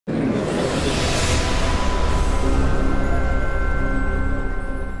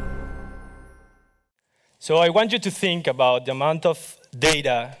So I want you to think about the amount of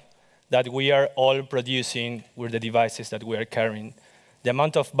data that we are all producing with the devices that we are carrying, the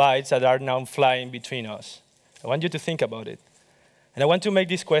amount of bytes that are now flying between us. I want you to think about it. And I want to make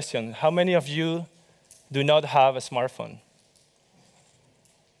this question. How many of you do not have a smartphone?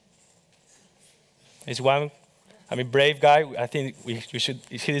 Is one, I mean, brave guy. I think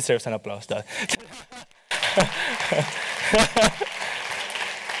he deserves an applause. That.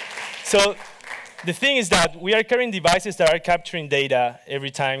 So the thing is that we are carrying devices that are capturing data every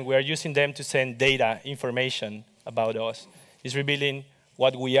time. We are using them to send data, information about us. It's revealing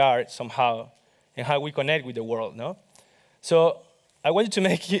what we are somehow and how we connect with the world, no? So I want to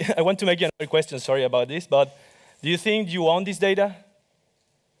make you another question, sorry about this, but do you think you own this data?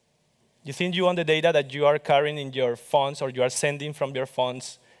 Do you think you own the data that you are carrying in your phones or you are sending from your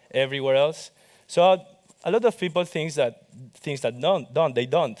phones everywhere else? So a lot of people think that they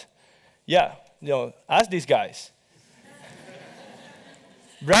don't. Yeah, ask these guys.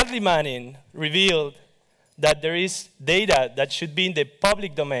 Bradley Manning revealed that there is data that should be in the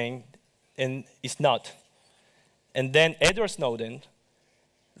public domain and is not. And then Edward Snowden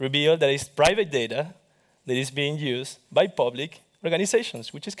revealed that it's private data that is being used by public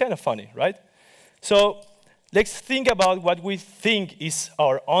organizations, which is kind of funny, right? So let's think about what we think is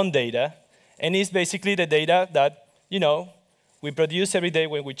our own data, and it's basically the data that, we produce every day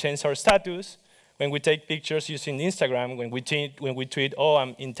when we change our status, when we take pictures using Instagram, when we tweet, oh,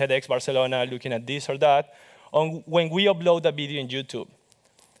 I'm in TEDxBarcelona looking at this or that, or when we upload a video in YouTube.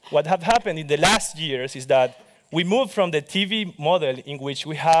 What have happened in the last years is that we moved from the TV model in which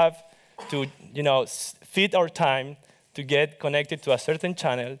we have to, feed our time to get connected to a certain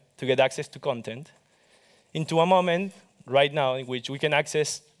channel, to get access to content, into a moment right now in which we can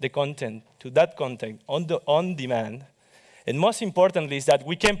access the content, to that content on demand. And most importantly is that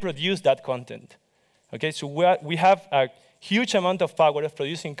we can produce that content. Okay, so we have a huge amount of power of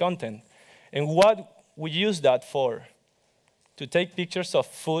producing content. And what we use that for? To take pictures of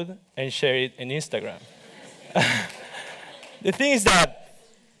food and share it on Instagram. The thing is that,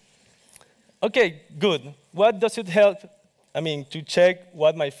 okay, good. What does it help? To check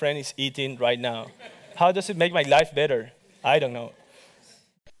what my friend is eating right now. How does it make my life better? I don't know.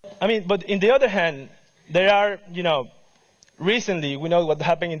 But on the other hand, there are, recently we know what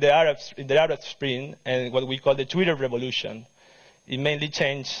happened in the Arab Spring and what we call the Twitter revolution. It mainly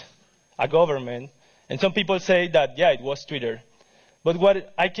changed a government, and some people say that, yeah, it was Twitter. But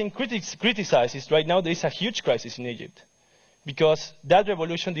what I can criticize is right now there is a huge crisis in Egypt because that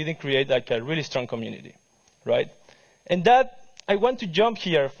revolution didn't create like a really strong community, right? And that, I want to jump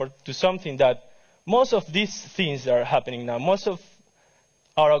here to something that most of these things that are happening now, most of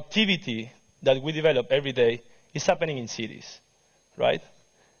our activity that we develop every day is happening in cities, right?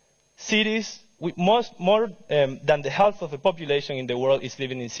 Cities, more than the half of the population in the world is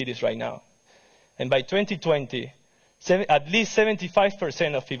living in cities right now. And by 2020, at least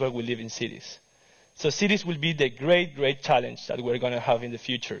 75% of people will live in cities. So cities will be the great, great challenge that we're going to have in the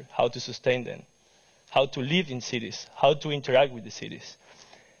future, how to sustain them, how to live in cities, how to interact with the cities.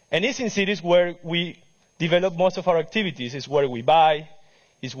 And it's in cities where we develop most of our activities. It's where we buy,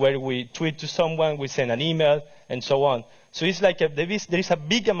 it's where we tweet to someone, we send an email, and so on. So it's like there is a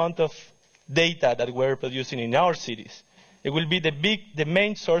big amount of data that we're producing in our cities. It will be the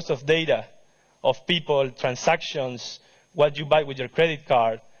main source of data of people, transactions, what you buy with your credit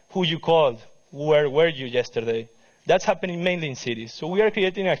card, who you called, where were you yesterday. That's happening mainly in cities. So we are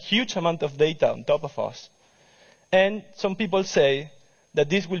creating a huge amount of data on top of us. And some people say that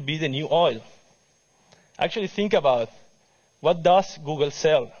this will be the new oil. Actually think about, what does Google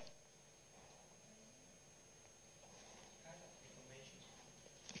sell?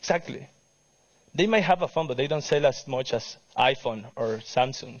 Exactly. They might have a phone, but they don't sell as much as iPhone or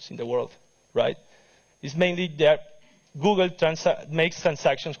Samsungs in the world. Right? It's mainly that Google makes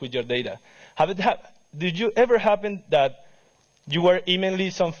transactions with your data. Did you ever happen that you were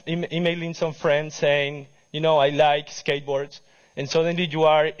emailing some friends saying, I like skateboards, and suddenly you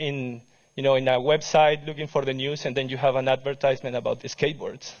are in a website looking for the news, and then you have an advertisement about the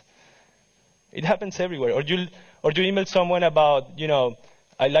skateboards? It happens everywhere. Or you email someone about,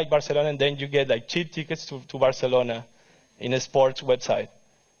 I like Barcelona, and then you get like cheap tickets to Barcelona in a sports website.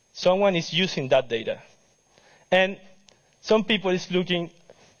 Someone is using that data. And some people is looking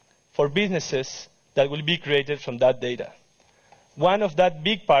for businesses that will be created from that data. One of that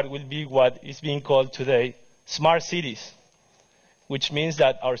big part will be what is being called today smart cities, which means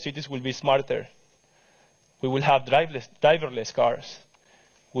that our cities will be smarter. We will have driverless cars.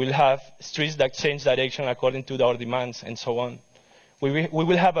 We will have streets that change direction according to our demands and so on. We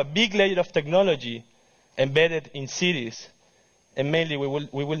will have a big layer of technology embedded in cities, and mainly we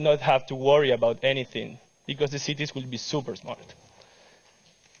will not have to worry about anything because the cities will be super smart.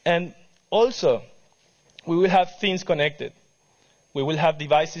 And also, we will have things connected. We will have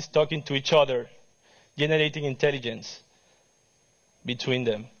devices talking to each other, generating intelligence between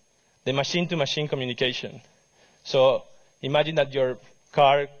them. The machine-to-machine communication. So imagine that your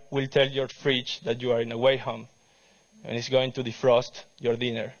car will tell your fridge that you are in a way home, and it's going to defrost your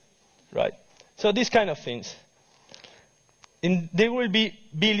dinner, right? So these kind of things. And there will be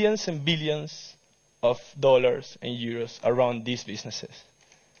billions and billions of dollars and euros around these businesses.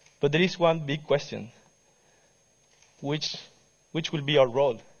 But there is one big question. Which will be our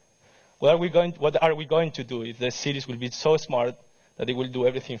role? What are we going to do if the cities will be so smart that they will do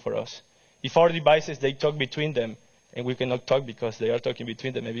everything for us? If our devices, they talk between them, and we cannot talk because they are talking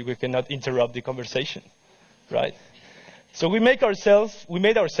between them, maybe we cannot interrupt the conversation, right? So we made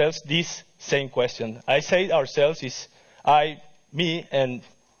ourselves this same question. I say ourselves is me, and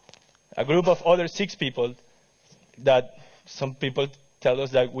a group of other 6 people that some people tell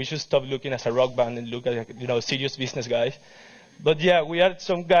us that we should stop looking as a rock band and look at serious business guys. But yeah, we are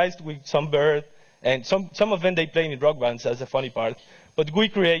some guys with some bird, and some of them they play in rock bands. That's the funny part. But we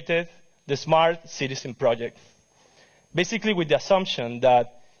created the Smart Citizen Project, basically with the assumption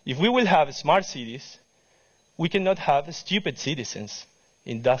that if we will have smart cities, we cannot have stupid citizens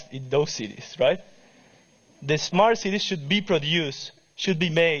in those cities, right? The smart cities should be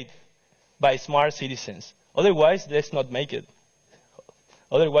made by smart citizens. Otherwise, let's not make it.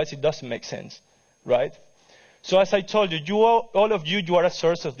 Otherwise, it doesn't make sense, right? So as I told you, all of you are a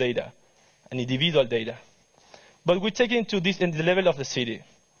source of data, an individual data. But we take it into this in the level of the city.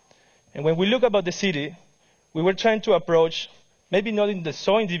 And when we look about the city, we were trying to approach, maybe not in the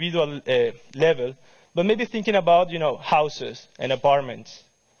so individual level, but maybe thinking about houses and apartments,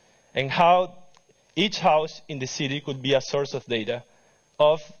 and how each house in the city could be a source of data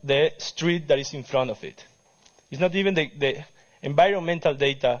of the street that is in front of it. It's not even the environmental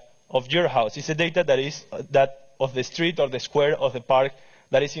data of your house. It's the data that is of the street or the square or the park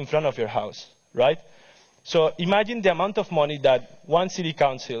that is in front of your house, right? So imagine the amount of money that one city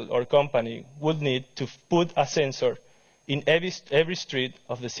council or company would need to put a sensor in every street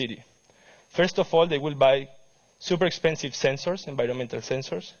of the city. First of all, they will buy super expensive sensors, environmental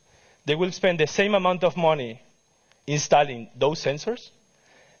sensors. They will spend the same amount of money installing those sensors,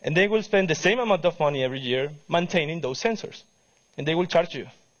 and they will spend the same amount of money every year maintaining those sensors. And they will charge you,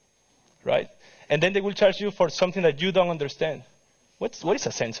 right? And then they will charge you for something that you don't understand. What is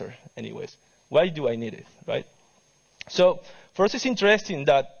a sensor, anyways? Why do I need it, right? So for us, it's interesting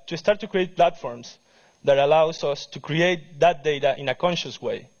that to start to create platforms that allows us to create that data in a conscious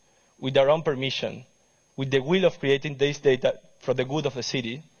way, with our own permission, with the will of creating this data for the good of the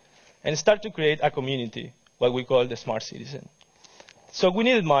city, and start to create a community, what we call the smart citizen. So we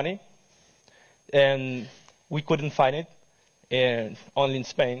needed money, and we couldn't find it, and only in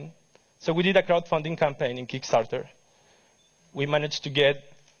Spain. So we did a crowdfunding campaign in Kickstarter. We managed to get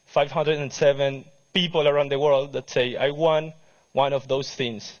 507 people around the world that say, I want one of those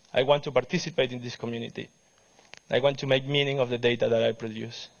things. I want to participate in this community. I want to make meaning of the data that I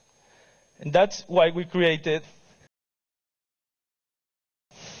produce. And that's why we created.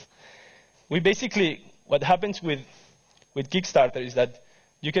 We basically, what happens with Kickstarter is that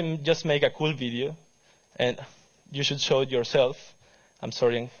you can just make a cool video, and you should show it yourself. I'm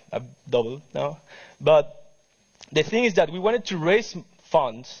sorry, I'm double now. But the thing is that we wanted to raise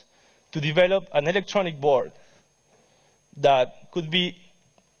funds to develop an electronic board that could be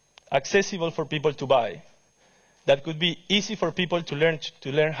accessible for people to buy, that could be easy for people to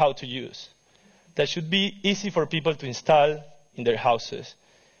learn how to use, that should be easy for people to install in their houses,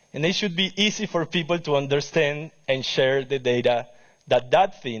 and it should be easy for people to understand and share the data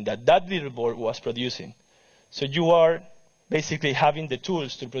that little board was producing. So you are basically having the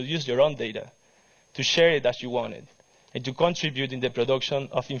tools to produce your own data, to share it as you want it, and to contribute in the production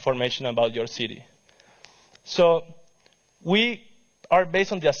of information about your city. So we are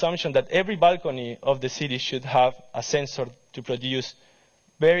based on the assumption that every balcony of the city should have a sensor to produce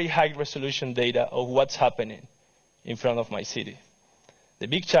very high resolution data of what's happening in front of my city. The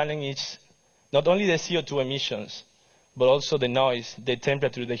big challenge is not only the CO2 emissions, but also the noise, the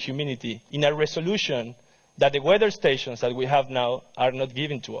temperature, the humidity, in a resolution that the weather stations that we have now are not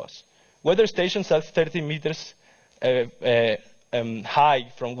giving to us. Weather stations are 30 meters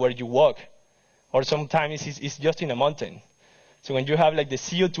high from where you walk, or sometimes it's just in a mountain. So when you have like the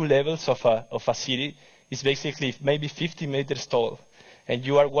CO2 levels of a city, it's basically maybe 50 meters tall, and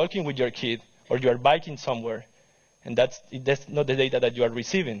you are walking with your kid, or you are biking somewhere, and that's not the data that you are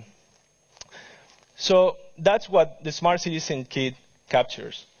receiving. So that's what the Smart Citizen Kit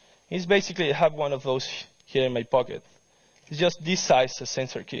captures. It's basically, I have one of those here in my pocket. It's just this size, a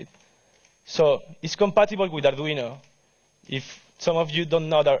sensor kit. So it's compatible with Arduino. If some of you don't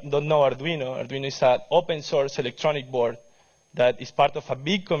know Arduino, Arduino is an open source electronic board that is part of a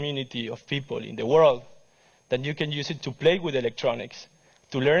big community of people in the world, that you can use it to play with electronics,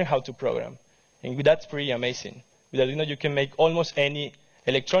 to learn how to program. And that's pretty amazing. With Arduino, you can make almost any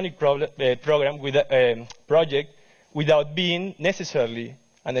electronic program with a project without being necessarily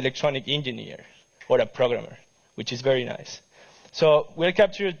an electronic engineer or a programmer, which is very nice. So we'll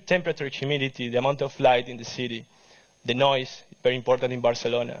capture temperature, humidity, the amount of light in the city, the noise, very important in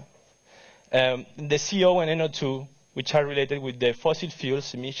Barcelona, the CO and NO2, which are related with the fossil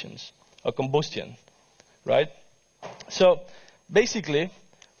fuels emissions or combustion, right? So basically,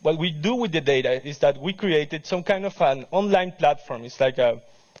 what we do with the data is that we created some kind of an online platform. It's like a,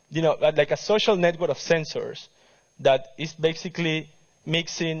 like a social network of sensors that is basically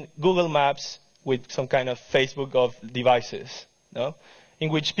mixing Google Maps with some kind of Facebook of devices, no?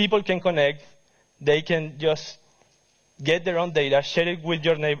 In which people can connect. They can just get their own data, share it with,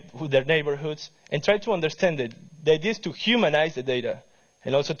 with their neighborhoods, and try to understand it. The idea is to humanize the data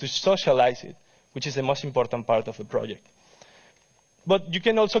and also to socialize it, which is the most important part of the project. But you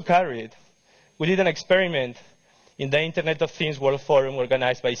can also carry it. We did an experiment in the Internet of Things World Forum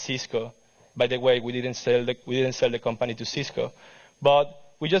organized by Cisco. By the way, we didn't sell the company to Cisco,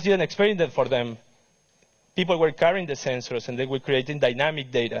 but we just did an experiment for them. People were carrying the sensors, and they were creating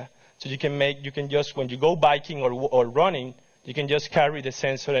dynamic data. So you can just, when you go biking or running, you can just carry the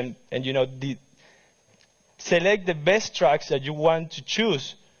sensor and select the best tracks that you want to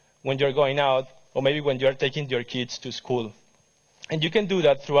choose when you're going out, or maybe when you're taking your kids to school. And you can do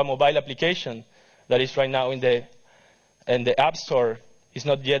that through a mobile application that is right now in the App Store. It's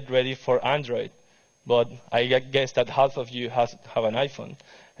not yet ready for Android, but I guess that half of you have an iPhone,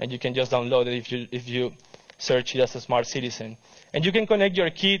 and you can just download it if you search it as a Smart Citizen. And you can connect your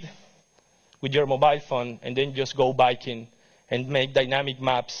kid with your mobile phone and then just go biking and make dynamic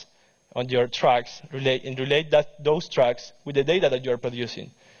maps on your tracks and relate those tracks with the data that you're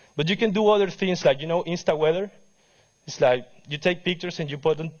producing. But you can do other things like, Insta Weather. It's like you take pictures and you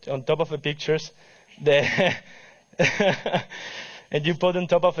put on top of the pictures and you put on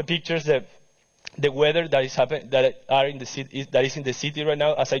top of the pictures the weather that is in the city right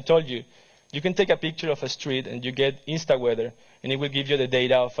now. As I told you, you can take a picture of a street and you get Insta Weather, and it will give you the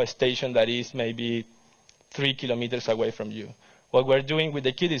data of a station that is maybe 3 kilometers away from you. What we're doing with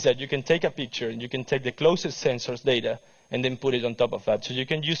the kit is that you can take a picture and you can take the closest sensor's data and then put it on top of that. So you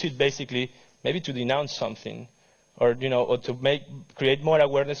can use it basically maybe to denounce something, or or to create more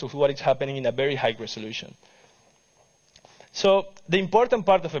awareness of what is happening in a very high resolution. So the important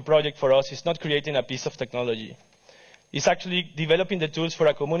part of a project for us is not creating a piece of technology. It's actually developing the tools for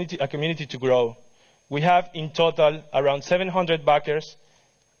a community to grow. We have in total around 700 backers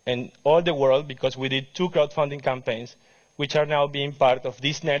in all the world, because we did 2 crowdfunding campaigns, which are now being part of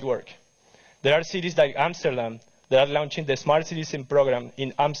this network. There are cities like Amsterdam that are launching the Smart Citizen program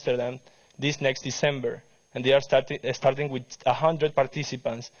in Amsterdam this next December. And they are starting with 100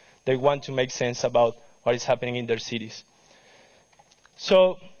 participants. They want to make sense about what is happening in their cities.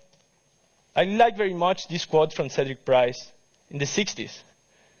 So I like very much this quote from Cedric Price in the 60s.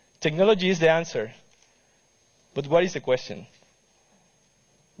 Technology is the answer. But what is the question?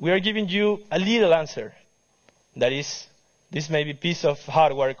 We are giving you a little answer. That is, this may be a piece of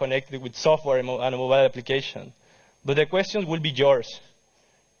hardware connected with software and a mobile application. But the question will be yours.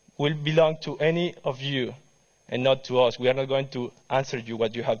 Will belong to any of you and not to us. We are not going to answer you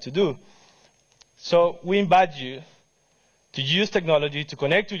what you have to do. So we invite you to use technology to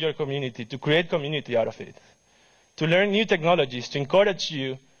connect to your community, to create community out of it, to learn new technologies, to encourage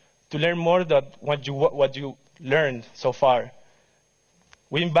you to learn more than what you learned so far.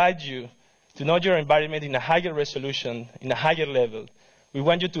 We invite you to know your environment in a higher resolution, in a higher level. We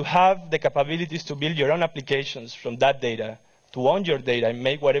want you to have the capabilities to build your own applications from that data, to own your data and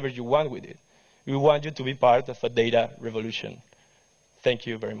make whatever you want with it. We want you to be part of a data revolution. Thank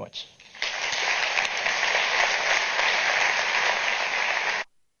you very much.